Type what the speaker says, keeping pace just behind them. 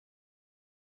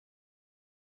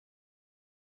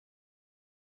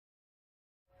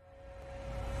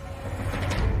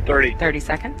30. 30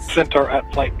 seconds. Centaur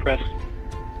at flight press.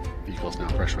 Vehicle's now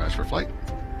pressurized for flight.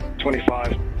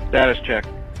 25. Status check.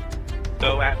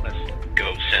 Go Atlas.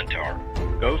 Go Centaur.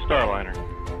 Go Starliner.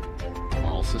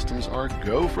 All systems are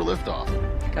go for liftoff.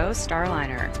 Go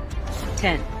Starliner.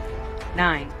 10,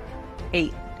 9,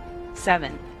 8,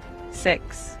 7,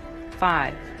 6,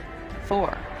 5,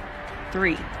 4,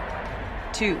 3,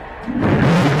 2, 1.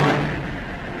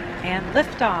 And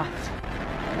liftoff.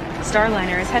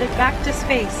 Starliner is headed back to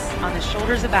space on the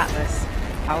shoulders of Atlas,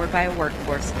 powered by a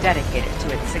workforce dedicated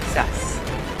to its success.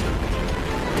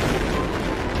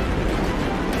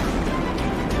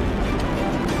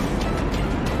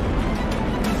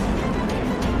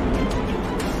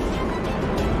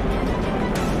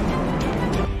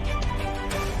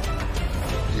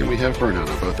 Here we have burnout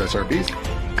on both SRBs.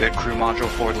 Good crew module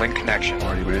forward link connection.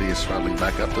 RD-180 is throttling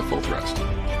back up to full thrust.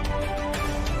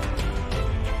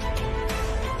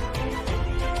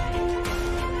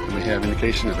 And we have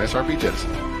indication of SRB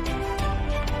jettison.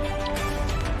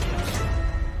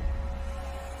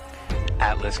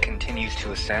 Atlas continues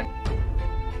to ascend.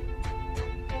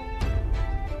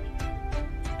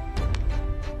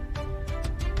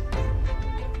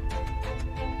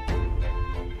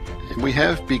 And we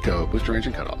have BECO, booster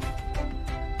engine cutoff.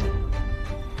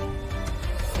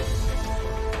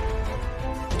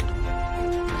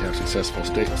 We have successful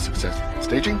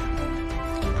staging.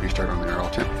 Pre-start on the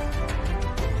RL-10.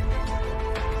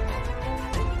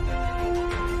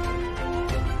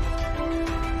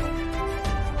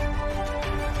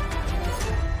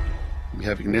 We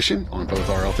have ignition on both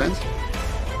RL-10s.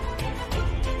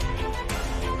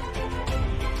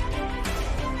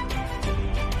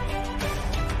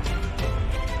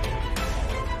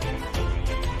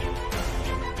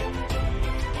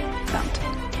 About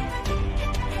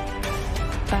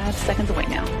 5 seconds away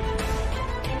now.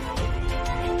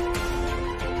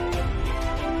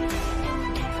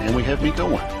 And we have MECO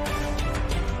 1.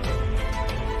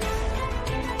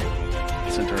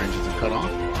 Centaur engines are cut off.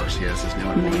 RCS is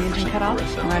now at Main engine 100% cut off,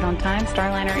 RSL. right on time.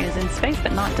 Starliner is in space,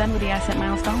 but not done with the ascent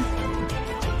milestone.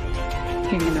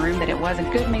 Hearing in the room that it was a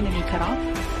good main engine cut off.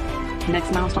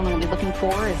 Next milestone we'll be looking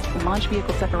for is the launch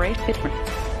vehicle separation.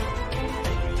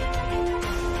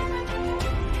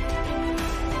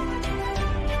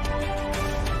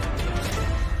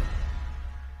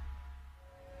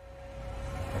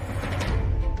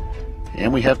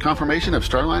 And we have confirmation of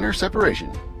Starliner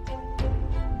separation.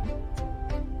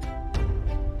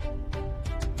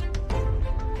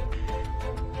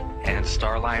 And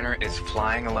Starliner is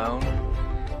flying alone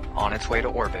on its way to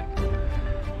orbit.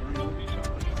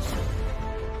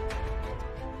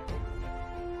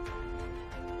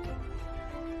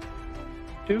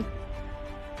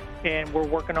 And we're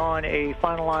working on a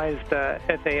finalized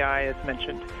FAI as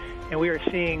mentioned. And we are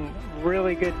seeing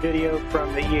really good video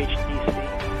from the EHTC.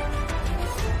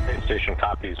 Space station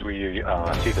copies. We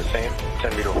see the same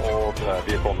 10-meter hold.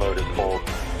 Vehicle mode is hold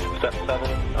step 7.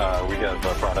 We have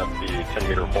brought up the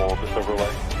 10-meter hold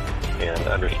overlay and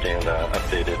understand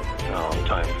updated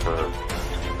time for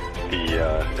the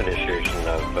initiation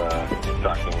of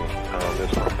docking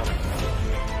this forthcoming.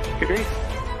 Agreed.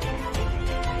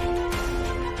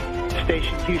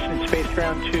 Station Houston Space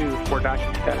Ground 2 for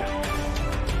docking status.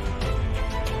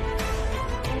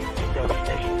 Go to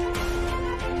station.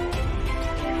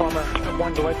 Farmer, I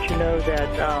wanted to let you know that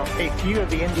a few of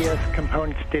the NDS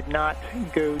components did not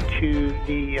go to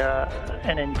the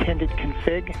an intended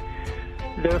config.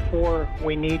 Therefore,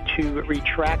 we need to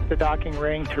retract the docking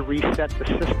ring to reset the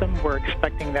system. We're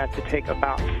expecting that to take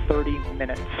about 30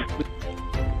 minutes.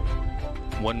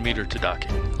 1 meter to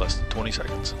docking, less than 20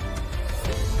 seconds.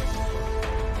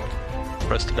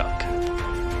 Press to dock.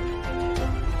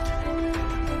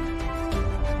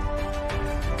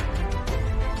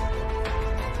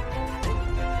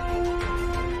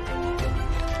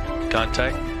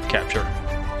 Contact, capture.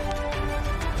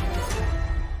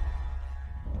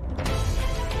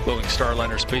 Boeing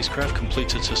Starliner spacecraft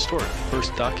completes its historic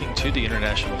first docking to the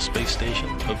International Space Station,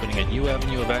 opening a new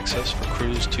avenue of access for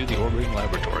crews to the orbiting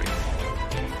laboratory.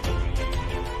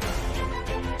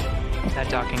 That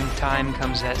docking time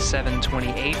comes at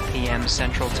 7:28 p.m.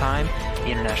 Central Time. The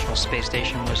International Space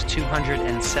Station was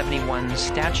 271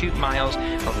 statute miles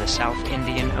over the South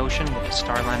Indian Ocean with the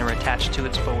Starliner attached to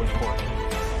its forward port.